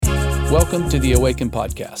Welcome to the Awaken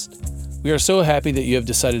Podcast. We are so happy that you have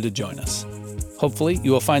decided to join us. Hopefully,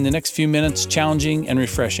 you will find the next few minutes challenging and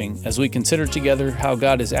refreshing as we consider together how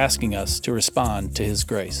God is asking us to respond to His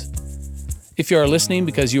grace. If you are listening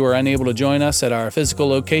because you are unable to join us at our physical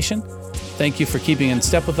location, thank you for keeping in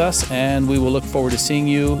step with us, and we will look forward to seeing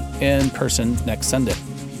you in person next Sunday.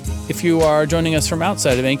 If you are joining us from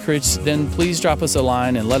outside of Anchorage, then please drop us a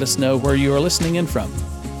line and let us know where you are listening in from.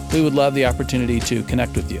 We would love the opportunity to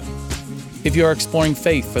connect with you. If you are exploring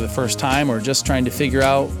faith for the first time or just trying to figure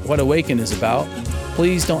out what Awaken is about,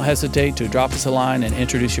 please don't hesitate to drop us a line and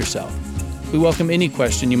introduce yourself. We welcome any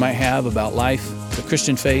question you might have about life, the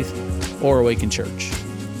Christian faith, or Awaken Church.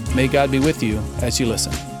 May God be with you as you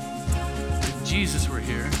listen. If Jesus were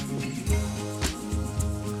here,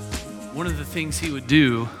 one of the things He would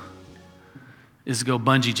do is go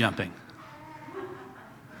bungee jumping.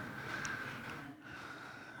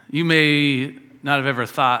 You may not have ever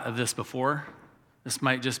thought of this before. This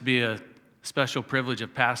might just be a special privilege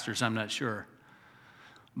of pastors, I'm not sure.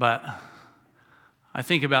 But I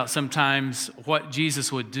think about sometimes what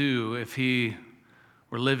Jesus would do if He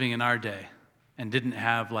were living in our day and didn't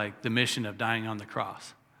have like the mission of dying on the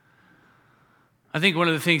cross. I think one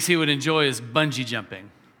of the things He would enjoy is bungee jumping.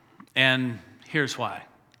 And here's why.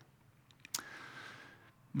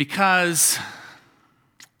 Because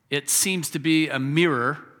it seems to be a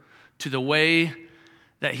mirror to the way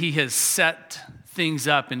that He has set things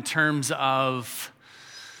up in terms of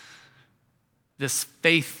this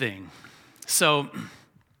faith thing. So,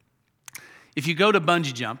 if you go to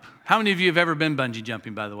bungee jump, how many of you have ever been bungee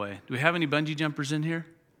jumping, by the way? Do we have any bungee jumpers in here?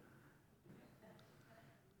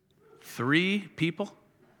 3 people?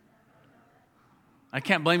 I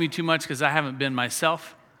can't blame you too much because I haven't been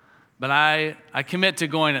myself, but I commit to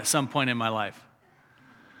going at some point in my life.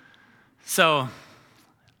 So,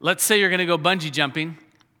 let's say you're going to go bungee jumping,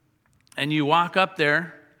 and you walk up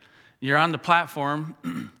there, you're on the platform.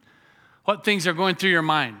 What things are going through your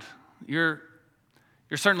mind? You're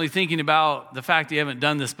certainly thinking about the fact that you haven't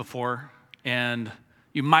done this before, and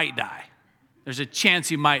you might die. There's a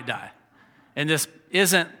chance you might die. And this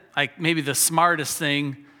isn't like maybe the smartest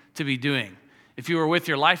thing to be doing. If you were with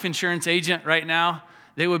your life insurance agent right now,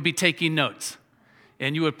 they would be taking notes,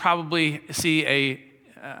 and you would probably see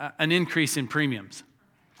an increase in premiums.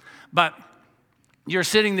 But you're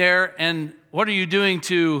sitting there, and what are you doing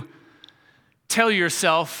to tell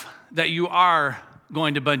yourself that you are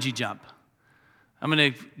going to bungee jump? I'm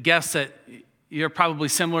going to guess that you're probably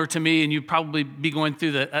similar to me, and you'd probably be going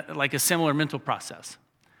through like a similar mental process.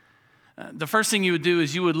 The first thing you would do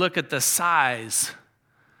is you would look at the size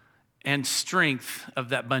and strength of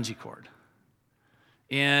that bungee cord.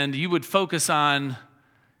 And you would focus on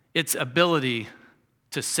its ability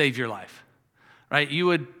to save your life, right? You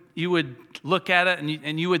would look at it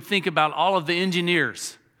and you would think about all of the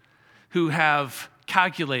engineers who have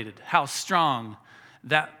calculated how strong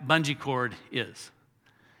that bungee cord is.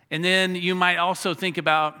 And then you might also think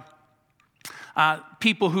about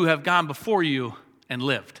people who have gone before you and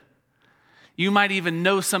lived. You might even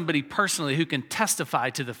know somebody personally who can testify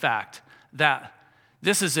to the fact that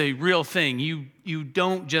this is a real thing. You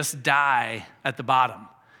don't just die at the bottom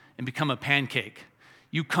and become a pancake.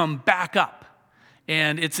 You come back up.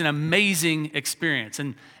 And it's an amazing experience.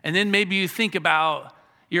 And then maybe you think about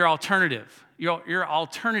your alternative. Your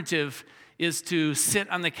alternative is to sit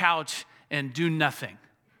on the couch and do nothing,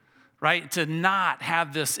 right? To not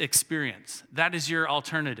have this experience. That is your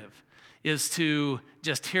alternative, is to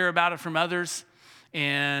just hear about it from others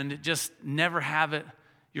and just never have it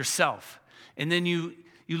yourself. And then you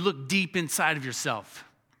look deep inside of yourself.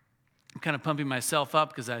 I'm kind of pumping myself up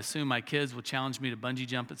because I assume my kids will challenge me to bungee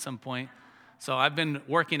jump at some point. So I've been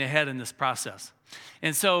working ahead in this process.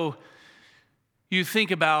 And so you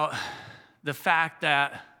think about the fact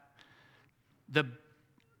that one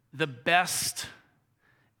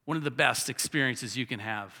of the best experiences you can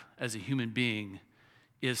have as a human being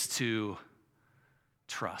is to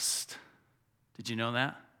trust. Did you know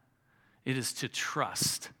that? It is to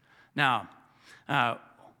trust. Now,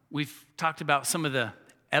 we've talked about some of the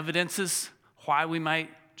evidences why we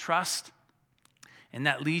might trust. And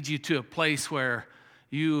that leads you to a place where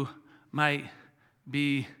you might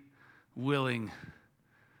be willing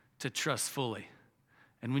to trust fully.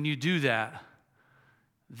 And when you do that,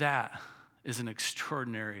 that is an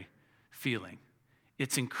extraordinary feeling.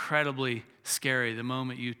 It's incredibly scary the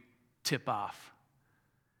moment you tip off.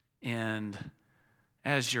 And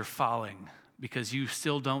as you're falling, because you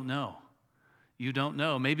still don't know. You don't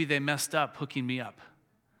know. Maybe they messed up hooking me up.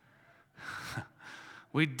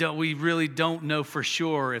 We really don't know for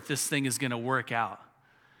sure if this thing is going to work out.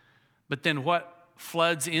 But then what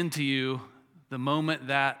floods into you the moment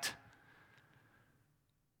that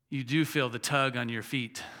you do feel the tug on your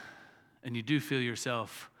feet and you do feel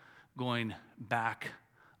yourself going back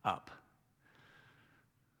up.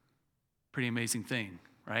 Pretty amazing thing,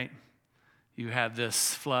 right? You have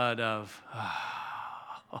this flood of,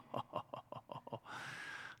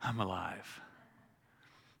 I'm alive.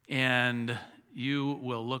 And you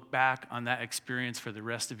will look back on that experience for the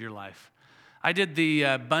rest of your life. I did the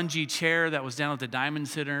bungee chair that was down at the Diamond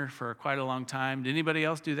Center for quite a long time. Did anybody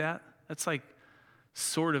else do that? That's like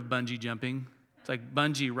sort of bungee jumping. It's like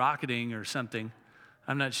bungee rocketing or something.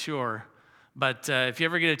 I'm not sure. But if you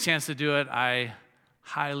ever get a chance to do it, I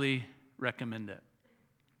highly recommend it.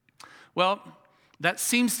 Well, that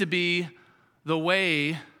seems to be the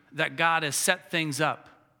way that God has set things up.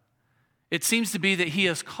 It seems to be that He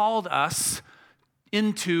has called us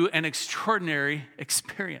into an extraordinary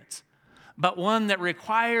experience, but one that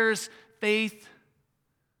requires faith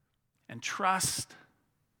and trust.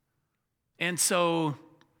 And so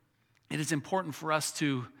it is important for us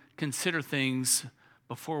to consider things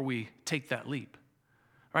before we take that leap,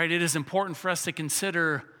 right? It is important for us to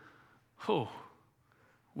consider,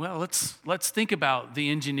 let's think about the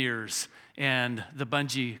engineers and the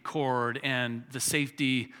bungee cord and the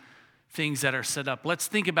safety things that are set up. Let's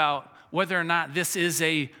think about whether or not this is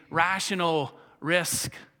a rational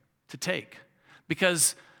risk to take.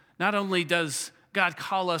 Because not only does God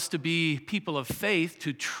call us to be people of faith,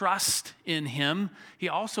 to trust in Him, He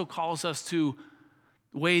also calls us to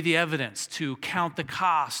weigh the evidence, to count the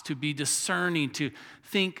cost, to be discerning, to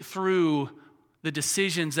think through the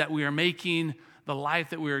decisions that we are making, the life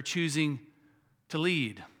that we are choosing to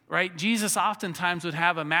lead, right? Jesus oftentimes would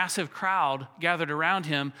have a massive crowd gathered around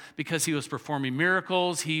Him because He was performing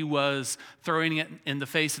miracles. He was throwing it in the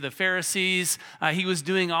face of the Pharisees. He was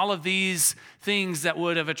doing all of these things that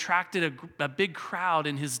would have attracted a big crowd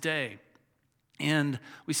in His day. And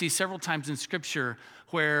we see several times in Scripture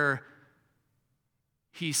where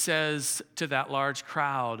He says to that large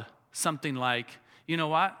crowd something like, you know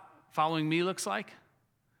what following me looks like?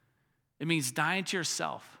 It means dying to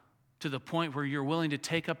yourself to the point where you're willing to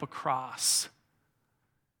take up a cross.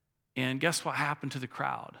 And guess what happened to the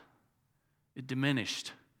crowd? It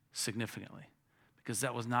diminished significantly because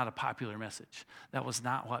that was not a popular message. That was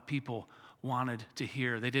not what people wanted to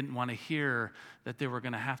hear. They didn't want to hear that they were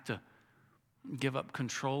going to have to give up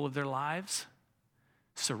control of their lives,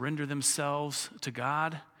 surrender themselves to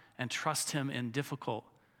God, and trust Him in difficult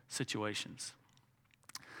situations.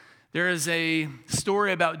 There is a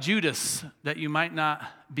story about Judas that you might not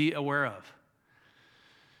be aware of.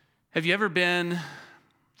 Have you ever been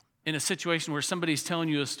in a situation where somebody's telling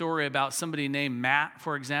you a story about somebody named Matt,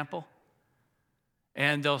 for example?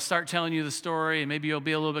 And they'll start telling you the story, and maybe you'll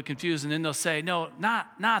be a little bit confused, and then they'll say, no,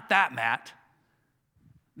 not that Matt,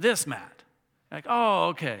 this Matt. Like, oh,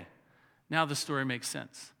 okay. Now the story makes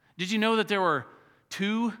sense. Did you know that there were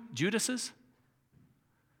 2 Judases?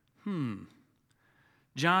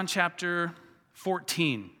 John chapter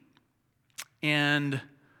 14 and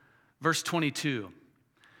verse 22.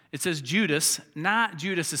 It says Judas, not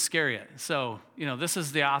Judas Iscariot. So, this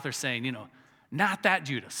is the author saying, not that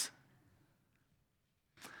Judas.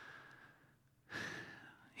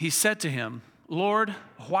 He said to him, Lord,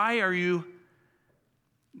 why are you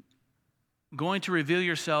going to reveal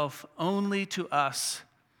yourself only to us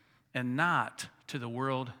and not to the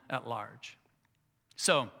world at large?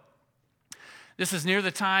 So, this is near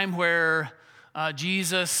the time where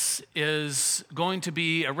Jesus is going to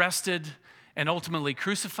be arrested and ultimately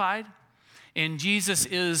crucified. And Jesus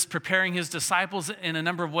is preparing His disciples in a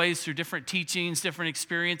number of ways through different teachings, different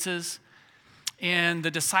experiences. And the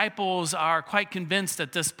disciples are quite convinced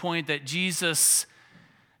at this point that Jesus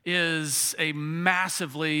is a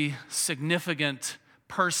massively significant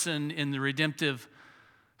person in the redemptive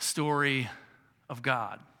story of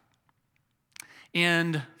God.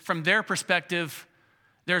 And from their perspective,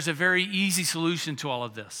 there's a very easy solution to all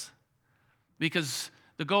of this, because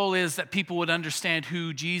the goal is that people would understand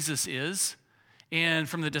who Jesus is. And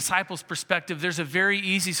from the disciples' perspective, there's a very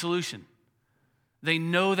easy solution. They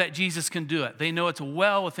know that Jesus can do it. They know it's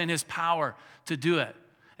well within His power to do it.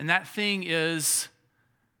 And that thing is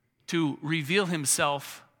to reveal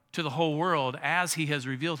Himself to the whole world as He has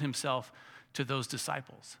revealed Himself to those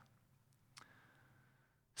disciples.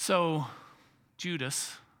 So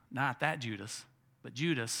Judas, not that Judas, but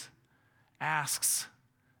Judas asks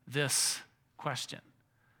this question.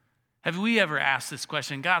 Have we ever asked this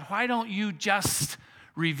question? God, why don't you just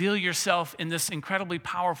reveal yourself in this incredibly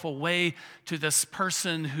powerful way to this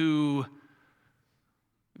person who,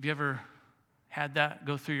 have you ever had that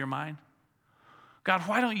go through your mind? God,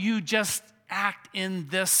 why don't you just act in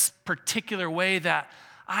this particular way that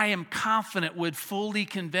I am confident would fully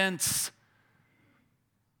convince,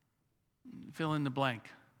 fill in the blank,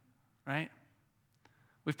 right?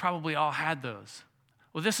 We've probably all had those.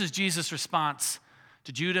 Well, this is Jesus' response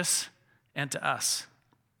to Judas and to us.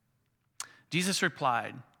 Jesus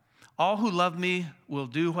replied, "All who love me will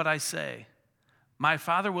do what I say. My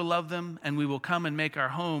Father will love them, and we will come and make our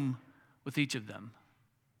home with each of them."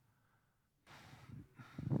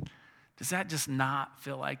 Does that just not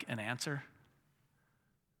feel like an answer?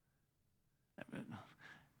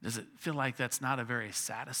 Does it feel like that's not a very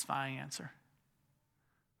satisfying answer?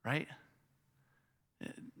 Right?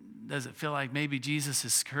 Does it feel like maybe Jesus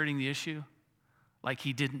is skirting the issue? Like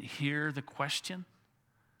he didn't hear the question?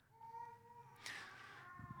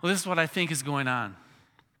 Well, this is what I think is going on.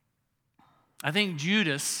 I think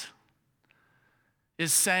Judas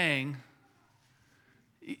is saying,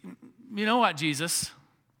 you know what, Jesus?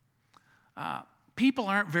 People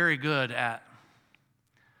aren't very good at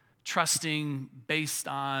trusting based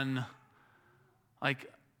on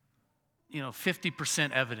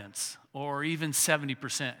 50% evidence or even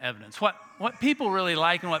 70% evidence. What people really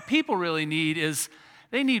like and what people really need is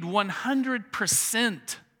they need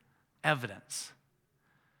 100% evidence.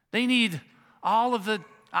 They need all of the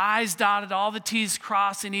I's dotted, all the T's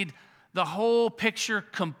crossed. They need the whole picture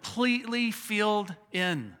completely filled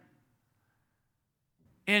in.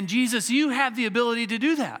 And Jesus, you have the ability to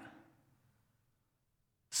do that.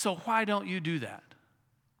 So why don't you do that?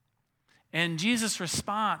 And Jesus'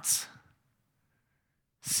 response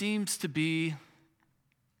seems to be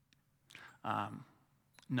no. I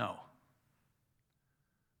don't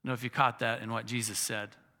know if you caught that in what Jesus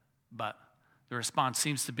said, but the response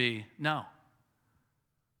seems to be no.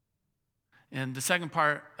 And the second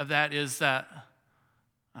part of that is that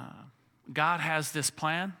God has this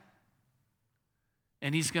plan,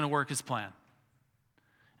 and he's going to work his plan.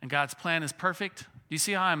 And God's plan is perfect. Do you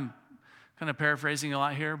see how I'm kind of paraphrasing a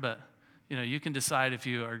lot here? But, you can decide if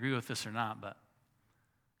you agree with this or not. But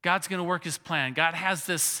God's going to work his plan. God has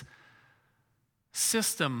this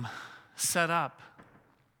system set up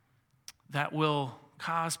that will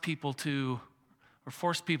cause people to, or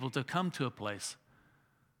force people to come to a place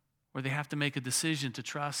where they have to make a decision to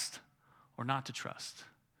trust or not to trust.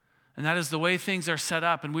 And that is the way things are set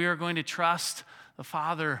up, and we are going to trust the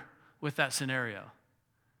Father with that scenario.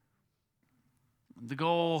 The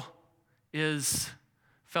goal is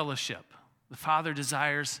fellowship. The Father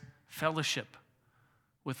desires fellowship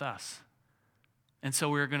with us. And so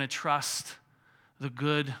we're going to trust the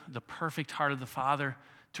good, the perfect heart of the Father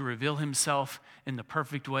to reveal himself in the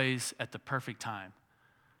perfect ways at the perfect time.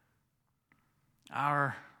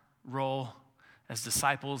 Our role as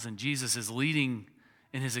disciples, and Jesus is leading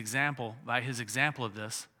in his example, by his example of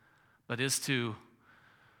this, but is to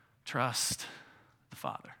trust the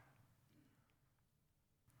Father.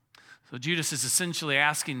 So Judas is essentially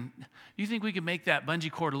asking, do you think we could make that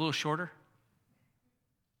bungee cord a little shorter?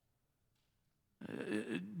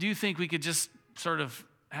 Do you think we could just sort of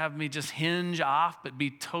have me just hinge off but be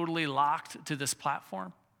totally locked to this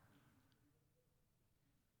platform?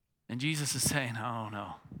 And Jesus is saying, oh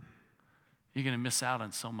no, you're going to miss out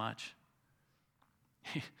on so much.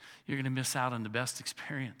 You're going to miss out on the best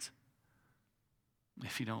experience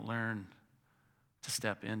if you don't learn to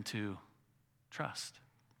step into trust.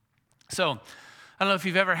 So, I don't know if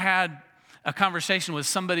you've ever had a conversation with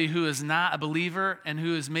somebody who is not a believer and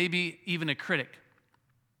who is maybe even a critic.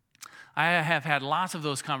 I have had lots of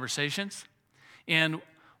those conversations, and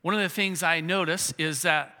one of the things I notice is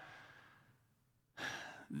that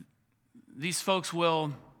these folks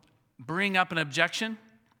will bring up an objection,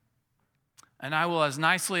 and I will, as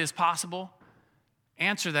nicely as possible,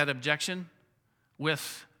 answer that objection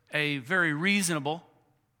with a very reasonable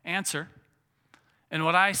answer. And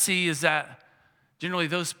what I see is that generally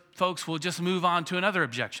those folks will just move on to another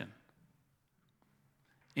objection.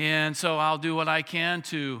 And so I'll do what I can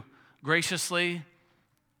to graciously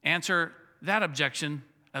answer that objection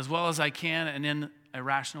as well as I can and in a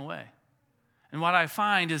rational way. And what I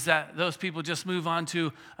find is that those people just move on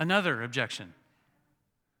to another objection.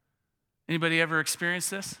 Anybody ever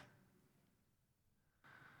experienced this?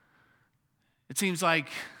 It seems like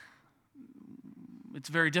it's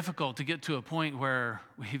very difficult to get to a point where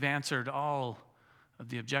we've answered all of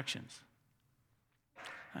the objections.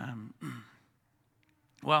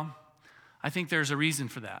 Well, I think there's a reason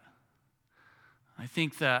for that. I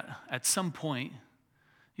think that at some point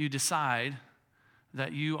you decide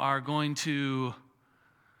that you are going to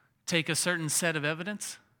take a certain set of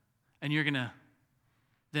evidence and you're going to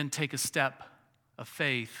then take a step of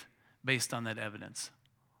faith based on that evidence.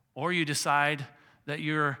 Or you decide that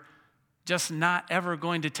you're just not ever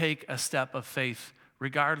going to take a step of faith,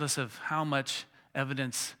 regardless of how much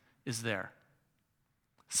evidence is there.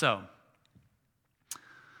 So,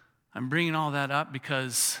 I'm bringing all that up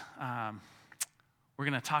because we're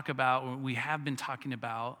going to talk about, we have been talking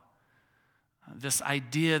about, this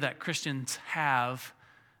idea that Christians have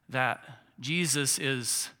that Jesus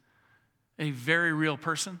is a very real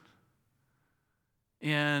person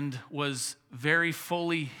and was very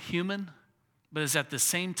fully human, but is at the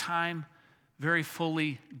same time very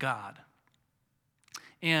fully God.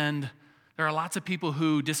 And there are lots of people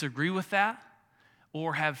who disagree with that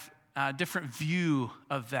or have a different view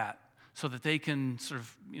of that so that they can sort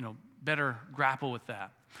of, better grapple with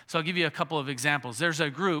that. So I'll give you a couple of examples. There's a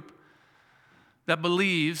group that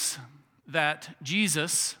believes that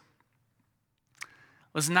Jesus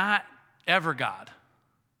was not ever God,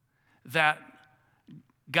 that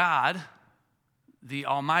God, the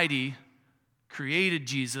Almighty, created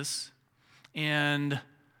Jesus, and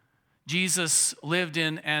Jesus lived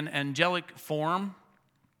in an angelic form,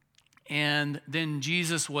 and then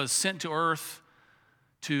Jesus was sent to earth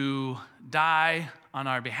to die on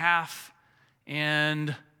our behalf,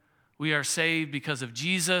 and we are saved because of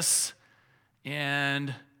Jesus.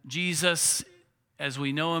 And Jesus, as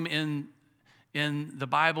we know him in the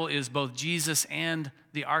Bible, is both Jesus and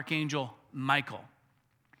the archangel Michael.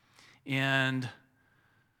 And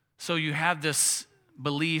so you have this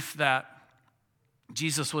belief that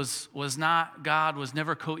Jesus was not God, was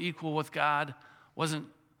never co-equal with God,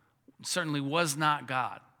 certainly was not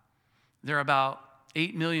God. There are about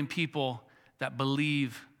 8 million people that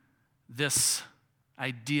believe this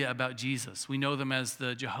idea about Jesus. We know them as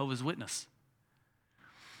the Jehovah's Witness.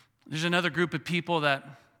 There's another group of people that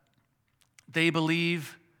they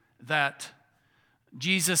believe that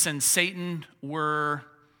Jesus and Satan were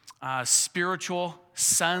spiritual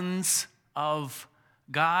sons of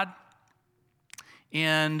God,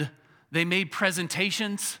 and they made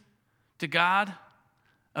presentations to God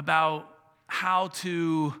about how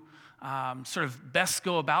to sort of best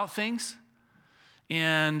go about things,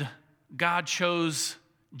 and God chose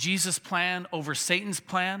Jesus' plan over Satan's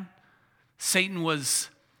plan. Satan was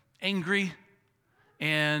angry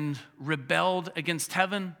and rebelled against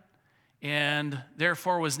heaven and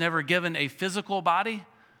therefore was never given a physical body,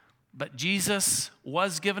 but Jesus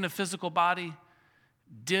was given a physical body,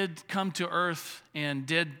 did come to earth and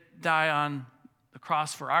did die on the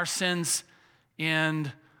cross for our sins,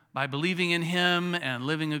 and by believing in him and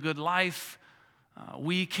living a good life,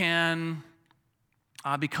 we can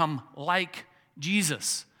become like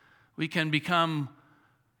Jesus. We can become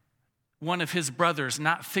one of his brothers,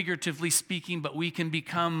 not figuratively speaking, but we can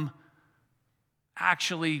become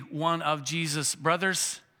actually one of Jesus'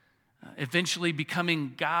 brothers, eventually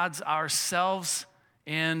becoming gods ourselves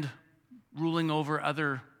and ruling over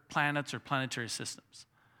other planets or planetary systems.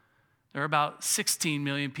 There are about 16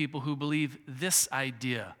 million people who believe this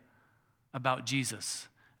idea about Jesus,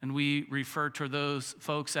 and we refer to those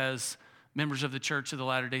folks as members of the Church of the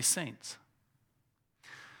Latter-day Saints.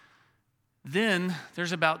 Then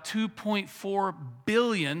there's about 2.4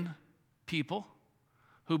 billion people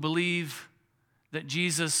who believe that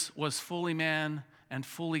Jesus was fully man and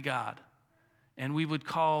fully God. And we would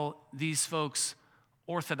call these folks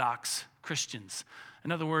Orthodox Christians.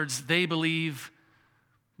 In other words, they believe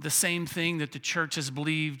the same thing that the church has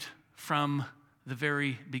believed from the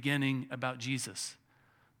very beginning about Jesus.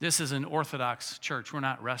 This is an Orthodox church. We're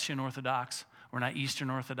not Russian Orthodox. We're not Eastern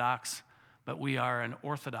Orthodox, but we are an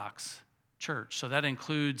Orthodox church. So that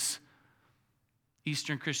includes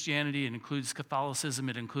Eastern Christianity, it includes Catholicism,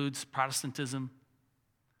 it includes Protestantism.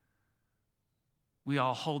 We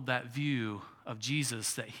all hold that view of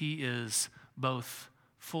Jesus, that he is both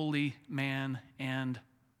fully man and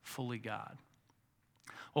fully God.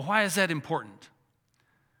 Well, why is that important?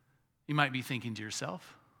 You might be thinking to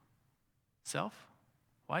yourself,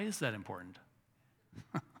 why is that important?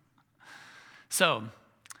 So,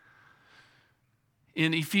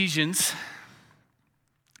 in Ephesians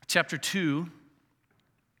chapter 2,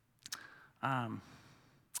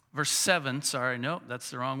 verse 7,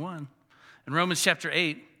 that's the wrong one. In Romans chapter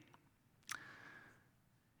 8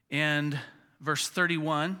 and verse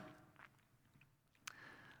 31,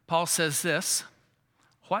 Paul says this,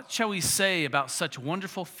 "What shall we say about such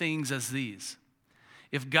wonderful things as these?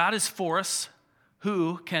 If God is for us,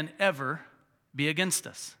 who can ever be against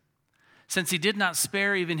us? Since he did not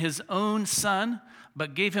spare even his own son,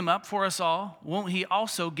 but gave him up for us all, won't he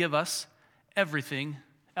also give us everything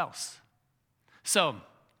else?" So,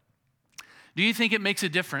 do you think it makes a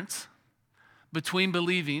difference between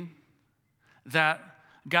believing that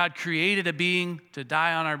God created a being to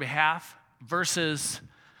die on our behalf versus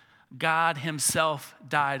God himself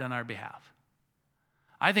died on our behalf.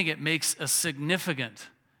 I think it makes a significant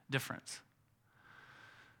difference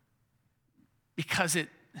because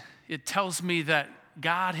it tells me that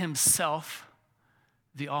God himself,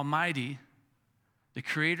 the Almighty, the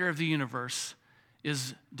creator of the universe,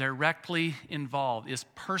 is directly involved, is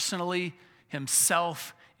personally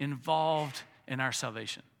himself involved in our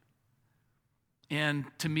salvation. And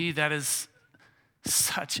to me, that is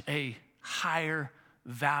such a higher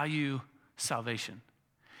value salvation.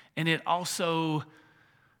 And it also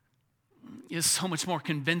is so much more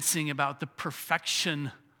convincing about the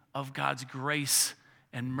perfection of God's grace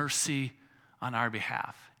and mercy on our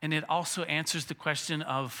behalf. And it also answers the question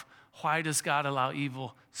of why does God allow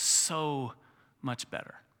evil so much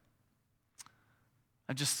better?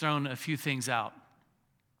 I've just thrown a few things out.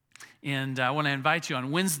 And I want to invite you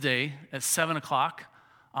on Wednesday at 7 o'clock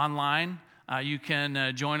online. You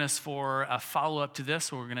can join us for a follow-up to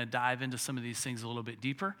this, where we're going to dive into some of these things a little bit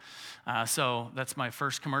deeper. So that's my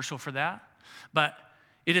first commercial for that. But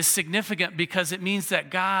it is significant because it means that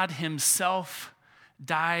God himself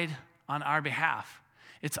died on our behalf.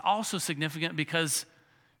 It's also significant because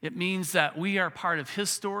it means that we are part of his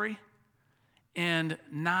story and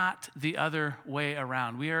not the other way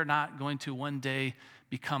around. We are not going to one day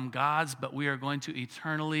become gods, but we are going to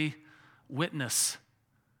eternally witness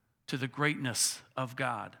to the greatness of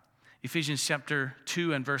God. Ephesians chapter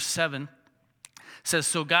 2 and verse 7 says,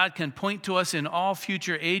 "So God can point to us in all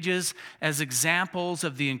future ages as examples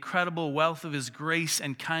of the incredible wealth of his grace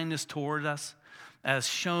and kindness toward us, as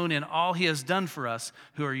shown in all he has done for us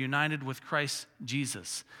who are united with Christ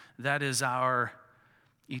Jesus." That is our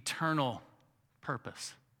eternal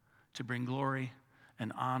purpose, to bring glory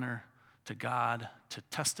and honor to God, to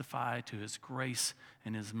testify to his grace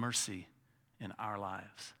and his mercy in our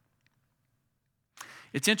lives.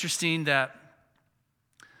 It's interesting that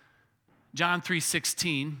John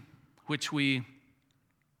 3:16, which we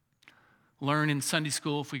learn in Sunday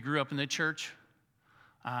school if we grew up in the church,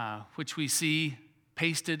 which we see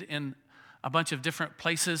pasted in a bunch of different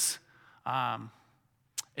places.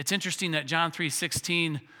 It's interesting that John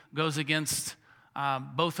 3:16 goes against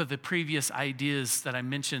both of the previous ideas that I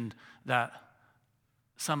mentioned that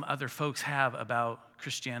some other folks have about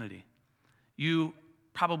Christianity. You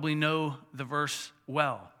probably know the verse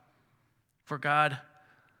well. "For God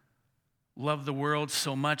loved the world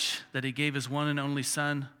so much that he gave his one and only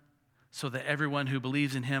Son, so that everyone who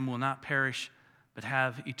believes in him will not perish, but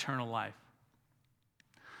have eternal life."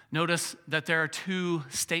 Notice that there are two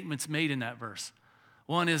statements made in that verse.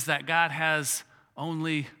 One is that God has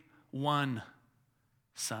only one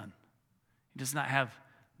Son. He does not have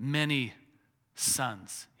many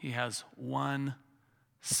sons. He has one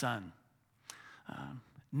Son.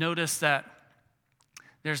 Notice that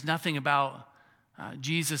there's nothing about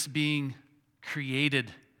Jesus being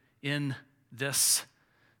created in this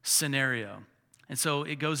scenario. And so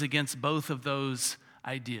it goes against both of those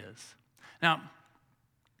ideas. Now,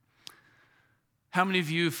 how many of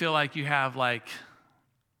you feel like you have like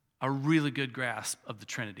a really good grasp of the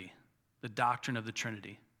Trinity, the doctrine of the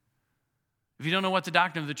Trinity? If you don't know what the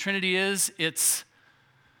doctrine of the Trinity is, it's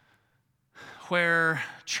where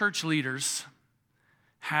church leaders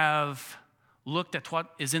have looked at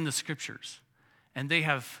what is in the scriptures and they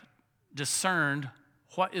have discerned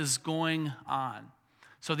what is going on.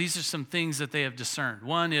 So these are some things that they have discerned.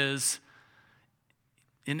 One is,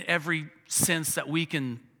 in every sense that we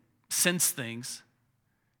can sense things,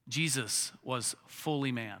 Jesus was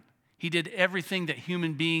fully man. He did everything that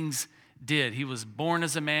human beings did. He was born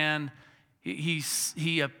as a man.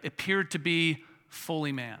 He appeared to be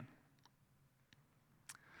fully man.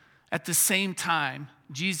 At the same time,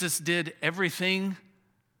 Jesus did everything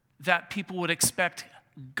that people would expect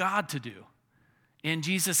God to do. And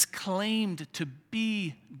Jesus claimed to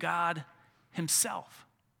be God himself.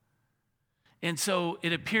 And so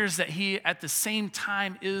it appears that he, at the same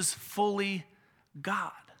time, is fully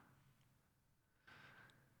God.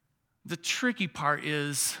 The tricky part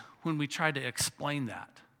is when we try to explain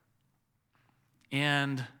that.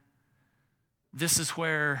 And this is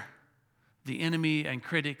where the enemy and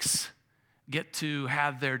critics get to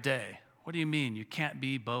have their day. What do you mean? You can't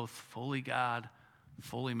be both fully God,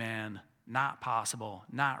 fully man. Not possible,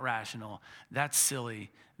 not rational. That's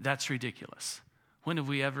silly. That's ridiculous. When have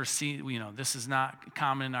we ever seen, this is not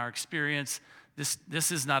common in our experience.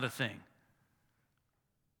 This is not a thing.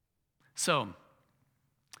 So,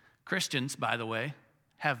 Christians, by the way,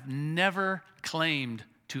 have never claimed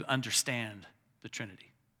to understand the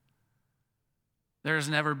Trinity. There has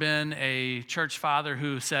never been a church father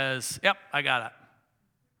who says, "Yep, I got it.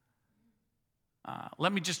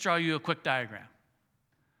 Let me just draw you a quick diagram."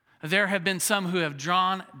 There have been some who have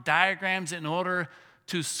drawn diagrams in order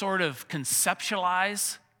to sort of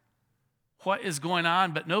conceptualize what is going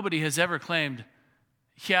on, but nobody has ever claimed,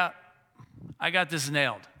 yeah, I got this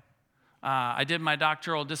nailed. I did my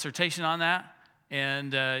doctoral dissertation on that,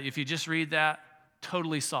 and if you just read that,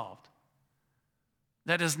 totally solved.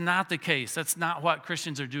 That is not the case. That's not what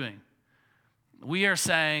Christians are doing. We are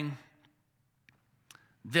saying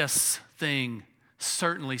this thing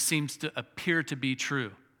certainly seems to appear to be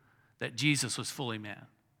true, that Jesus was fully man.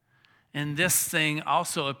 And this thing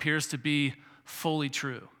also appears to be fully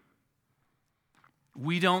true.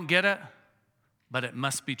 We don't get it, but it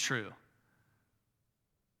must be true.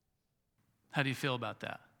 How do you feel about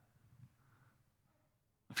that?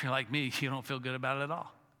 If you're like me, you don't feel good about it at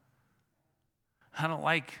all. I don't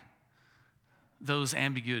like those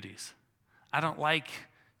ambiguities. I don't like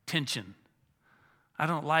tension. I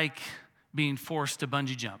don't like being forced to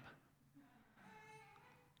bungee jump.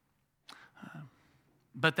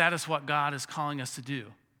 But that is what God is calling us to do,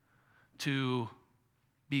 to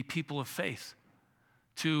be people of faith,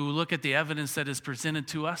 to look at the evidence that is presented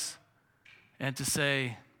to us and to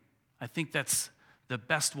say, I think that's the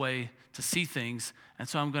best way to see things, and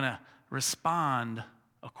so I'm going to respond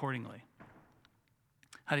accordingly.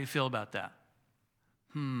 How do you feel about that?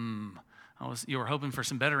 You were hoping for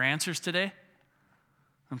some better answers today?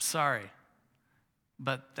 I'm sorry,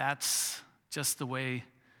 but that's just the way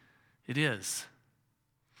it is.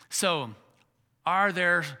 So, are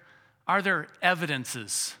there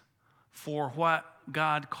evidences for what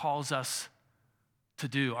God calls us to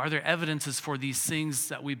do? Are there evidences for these things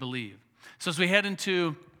that we believe? So as we head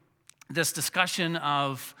into this discussion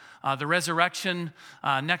of the resurrection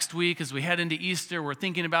next week, as we head into Easter, we're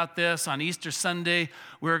thinking about this. On Easter Sunday,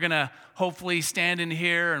 we're going to hopefully stand in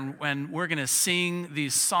here and we're going to sing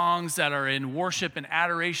these songs that are in worship and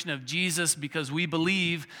adoration of Jesus, because we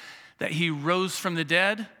believe that he rose from the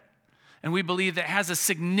dead, and we believe that has a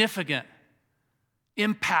significant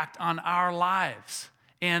impact on our lives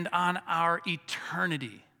and on our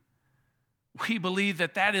eternity. We believe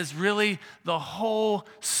that that is really the whole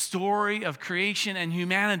story of creation and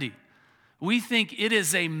humanity. We think it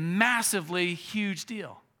is a massively huge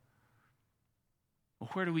deal.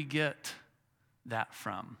 Well, where do we get that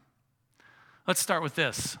from? Let's start with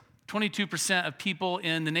this. 22% of people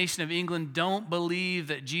in the nation of England don't believe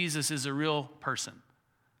that Jesus is a real person.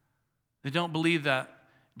 They don't believe that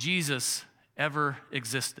Jesus ever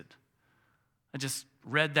existed. I just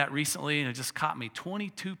read that recently and it just caught me.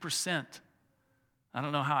 22%. I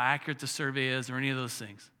don't know how accurate the survey is or any of those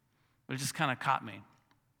things, but it just kind of caught me.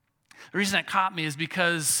 The reason it caught me is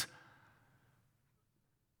because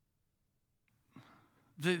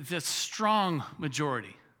the strong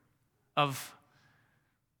majority of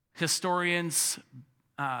historians,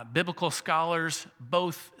 biblical scholars,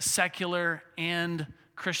 both secular and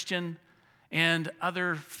Christian, and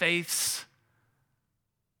other faiths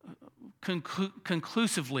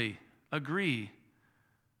conclusively agree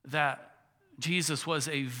that Jesus was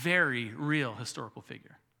a very real historical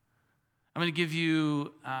figure. I'm going to give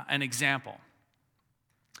you an example.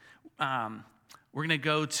 We're going to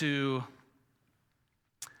go to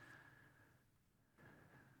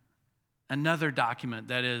another document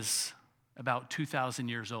that is about 2,000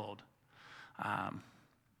 years old. How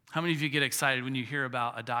many of you get excited when you hear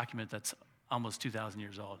about a document that's almost 2,000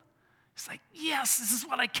 years old? It's like, yes, this is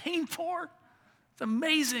what I came for. It's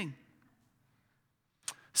amazing.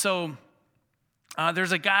 So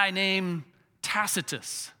there's a guy named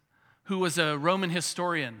Tacitus who was a Roman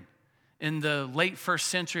historian in the late 1st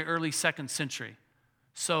century, early 2nd century.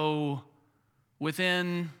 So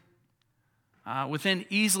within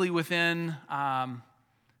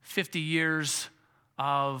 50 years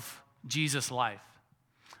of Jesus' life.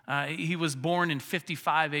 He was born in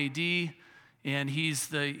 55 AD, and he's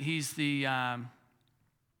the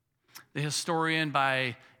historian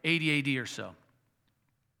by 80 AD or so.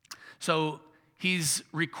 So he's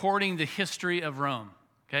recording the history of Rome,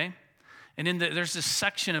 okay? And there's this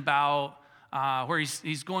section about where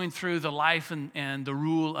he's going through the life and the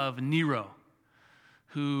rule of Nero,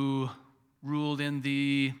 who ruled in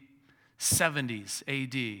the 70s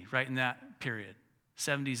AD, right in that period,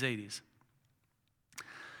 70s, 80s.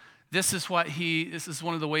 This is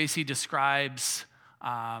one of the ways he describes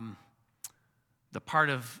the part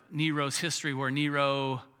of Nero's history where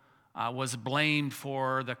Nero was blamed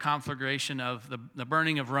for the conflagration of the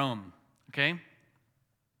burning of Rome, okay?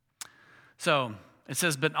 So it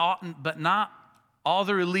says, but not all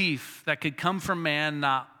the relief that could come from man,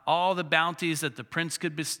 not all the bounties that the prince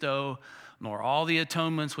could bestow, nor all the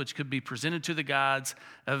atonements which could be presented to the gods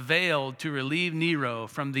availed to relieve Nero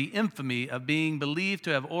from the infamy of being believed to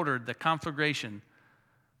have ordered the conflagration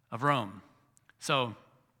of Rome. So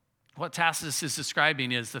what Tacitus is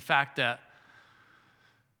describing is the fact that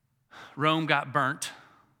Rome got burnt,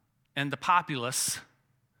 and the populace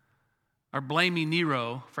are blaming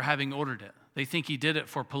Nero for having ordered it. They think he did it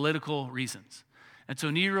for political reasons. And so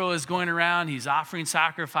Nero is going around, he's offering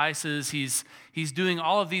sacrifices, he's doing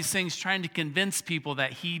all of these things trying to convince people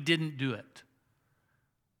that he didn't do it.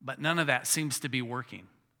 But none of that seems to be working.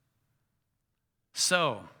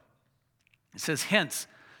 So, it says, hence,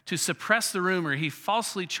 to suppress the rumor, he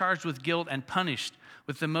falsely charged with guilt and punished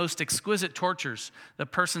with the most exquisite tortures the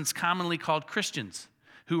persons commonly called Christians,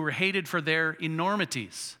 who were hated for their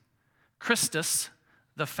enormities. Christus,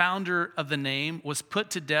 the founder of the name, was put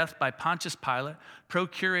to death by Pontius Pilate,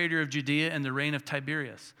 procurator of Judea in the reign of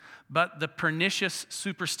Tiberius. But the pernicious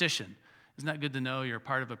superstition, isn't that good to know you're a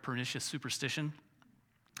part of a pernicious superstition?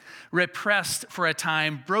 Repressed for a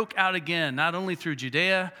time, broke out again, not only through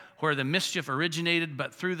Judea, where the mischief originated,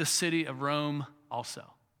 but through the city of Rome also.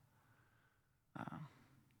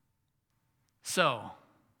 So,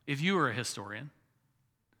 if you were a historian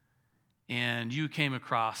and you came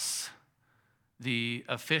across the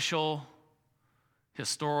official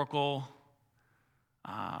historical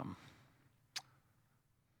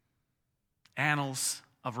annals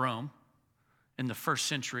of Rome in the first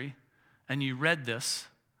century, and you read this,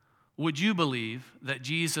 would you believe that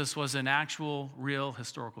Jesus was an actual, real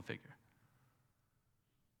historical figure?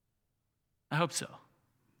 I hope so,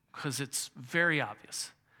 because it's very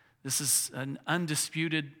obvious. This is an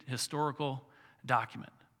undisputed historical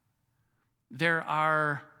document. There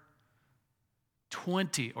are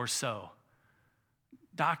 20 or so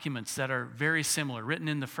documents that are very similar, written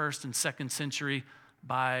in the first and second century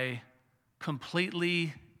by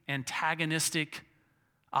completely antagonistic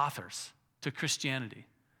authors to Christianity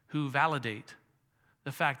who validate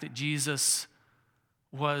the fact that Jesus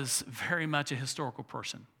was very much a historical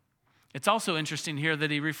person. It's also interesting here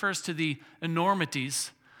that he refers to the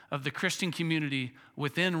enormities of the Christian community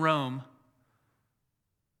within Rome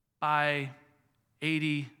by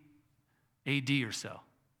 80 AD or so.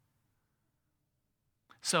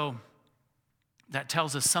 So that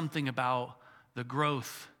tells us something about the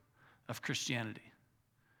growth of Christianity.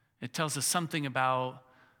 It tells us something about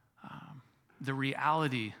the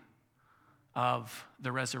reality of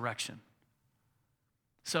the resurrection.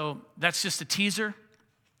 So that's just a teaser.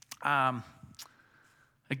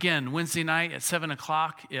 Again, Wednesday night at 7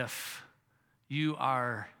 o'clock, if you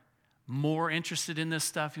are more interested in this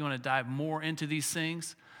stuff, you want to dive more into these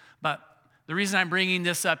things. But the reason I'm bringing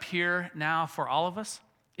this up here now for all of us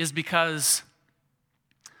is because,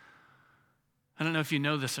 I don't know if you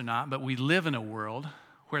know this or not, but we live in a world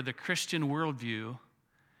where the Christian worldview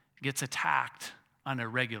gets attacked on a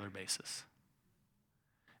regular basis.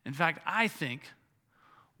 In fact, I think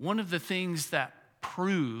one of the things that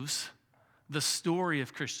proves the story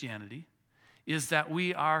of Christianity is that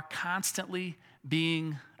we are constantly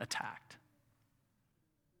being attacked.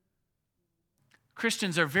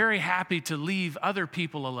 Christians are very happy to leave other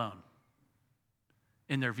people alone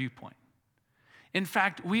in their viewpoint. In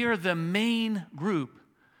fact, we are the main group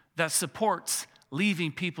that supports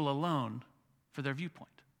leaving people alone for their viewpoint.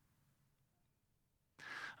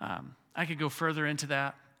 I could go further into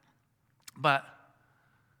that, but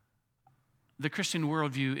the Christian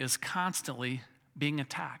worldview is constantly being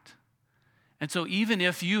attacked. And so even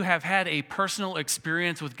if you have had a personal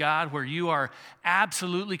experience with God where you are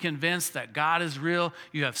absolutely convinced that God is real,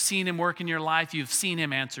 you have seen him work in your life, you've seen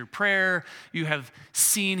him answer prayer, you have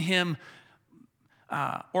seen him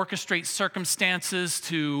orchestrate circumstances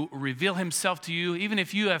to reveal himself to you, even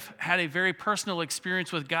if you have had a very personal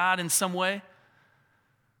experience with God in some way,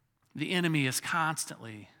 the enemy is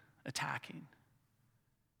constantly attacking.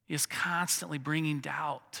 He is constantly bringing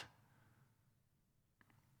doubt.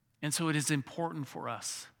 And so it is important for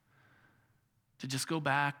us to just go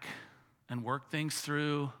back and work things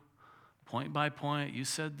through point by point. You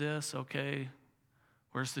said this, okay,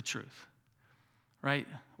 where's the truth? Right?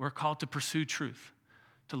 We're called to pursue truth,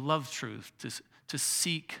 to love truth, to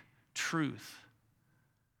seek truth,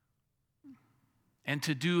 and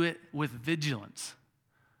to do it with vigilance,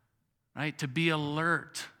 right? To be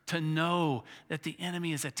alert, to know that the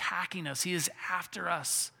enemy is attacking us. He is after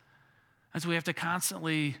us. And so we have to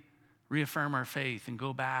constantly reaffirm our faith and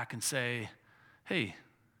go back and say, hey,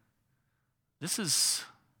 this is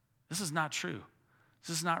not true.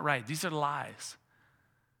 This is not right. These are lies.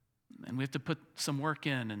 And we have to put some work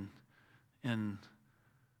in and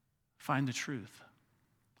find the truth.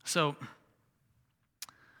 So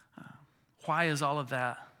Why is all of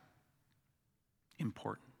that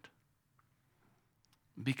important?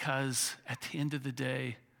 Because at the end of the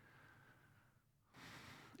day,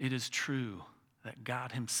 it is true that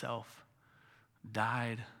God himself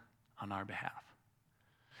died on our behalf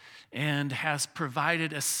and has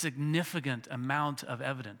provided a significant amount of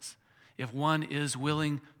evidence if one is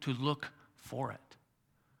willing to look for it.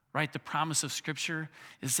 Right? The promise of Scripture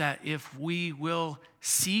is that if we will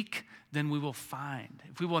seek, then we will find.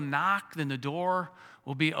 If we will knock, then the door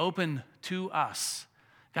will be open to us.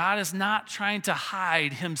 God is not trying to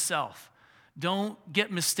hide himself. Don't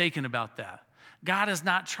get mistaken about that. God is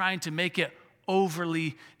not trying to make it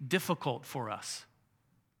overly difficult for us.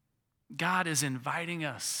 God is inviting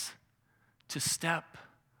us to step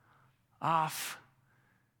off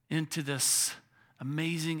into this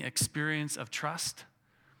amazing experience of trust.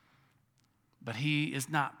 But he is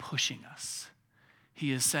not pushing us.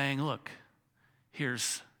 He is saying, look,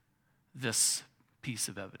 here's this piece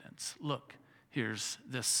of evidence. Look, here's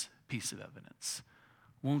this piece of evidence.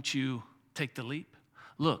 Won't you take the leap?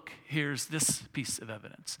 Look, here's this piece of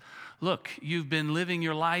evidence. Look, you've been living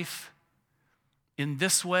your life in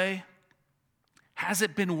this way. Has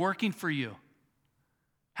it been working for you?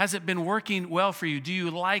 Has it been working well for you? Do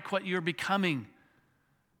you like what you're becoming?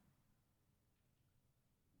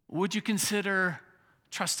 Would you consider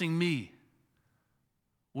trusting me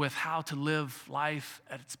with how to live life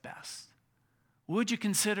at its best? Would you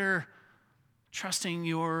consider trusting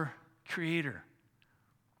your Creator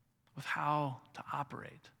with how to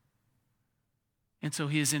operate? And so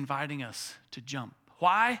he is inviting us to jump.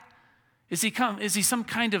 Why? Is he some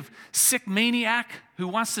kind of sick maniac who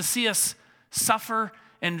wants to see us suffer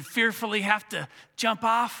and fearfully have to jump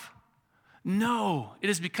off? No, it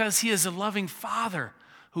is because he is a loving Father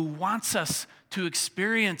who wants us to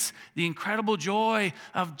experience the incredible joy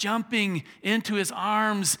of jumping into his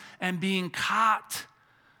arms and being caught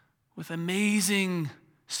with amazing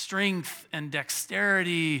strength and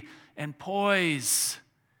dexterity and poise.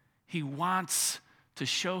 He wants to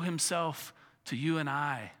show himself to you and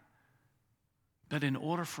I. But in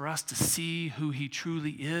order for us to see who he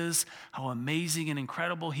truly is, how amazing and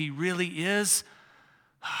incredible he really is,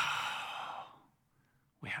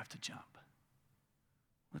 we have to jump.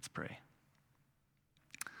 Let's pray.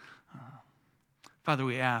 Father,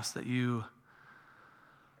 we ask that you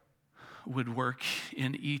would work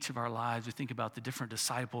in each of our lives. We think about the different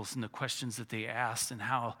disciples and the questions that they asked and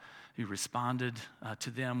how you responded to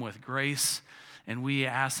them with grace. And we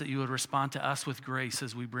ask that you would respond to us with grace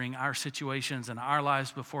as we bring our situations and our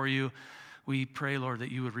lives before you. We pray, Lord,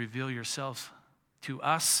 that you would reveal yourself to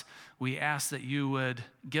us. We ask that you would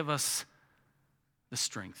give us the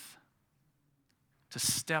strength to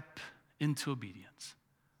step into obedience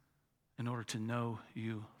in order to know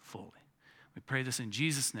you fully. We pray this in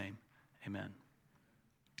Jesus' name. Amen.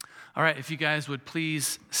 All right, if you guys would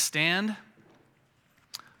please stand.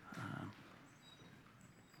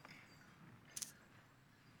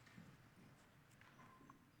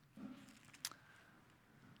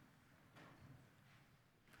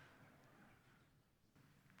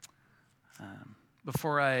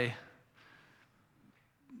 Before I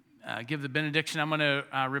give the benediction, I'm going to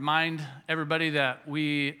remind everybody that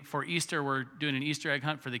for Easter, we're doing an Easter egg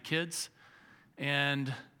hunt for the kids.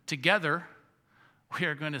 And together, we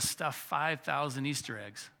are going to stuff 5,000 Easter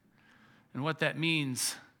eggs. And what that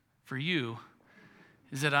means for you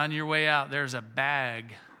is that on your way out, there's a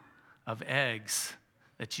bag of eggs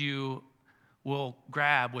that you will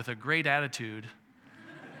grab with a great attitude.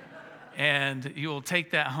 And you will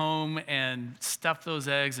take that home and stuff those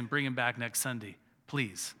eggs and bring them back next Sunday,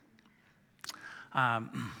 please.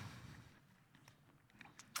 From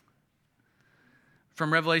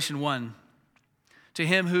Revelation 1, to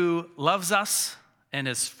him who loves us and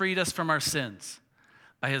has freed us from our sins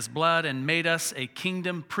by his blood and made us a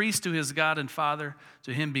kingdom, priest to his God and Father,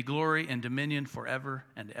 to him be glory and dominion forever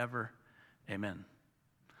and ever. Amen.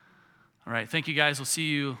 All right, thank you guys. We'll see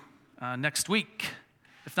you next week,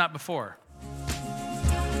 if not before.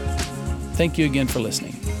 Thank you again for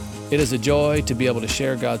listening. It is a joy to be able to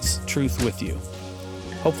share God's truth with you.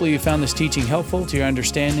 Hopefully you found this teaching helpful to your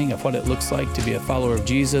understanding of what it looks like to be a follower of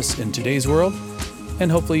Jesus in today's world,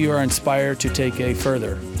 and hopefully you are inspired to take a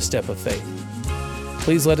further step of faith.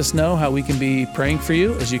 Please let us know how we can be praying for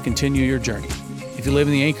you as you continue your journey. If you live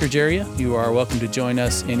in the Anchorage area, you are welcome to join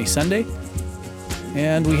us any Sunday.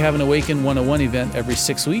 And we have an Awaken 101 event every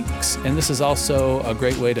 6 weeks, and this is also a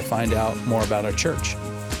great way to find out more about our church.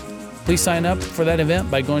 Please sign up for that event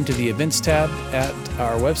by going to the events tab at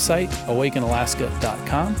our website,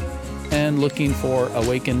 awakenalaska.com, and looking for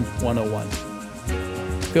Awaken 101.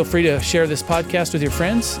 Feel free to share this podcast with your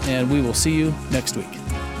friends, and we will see you next week.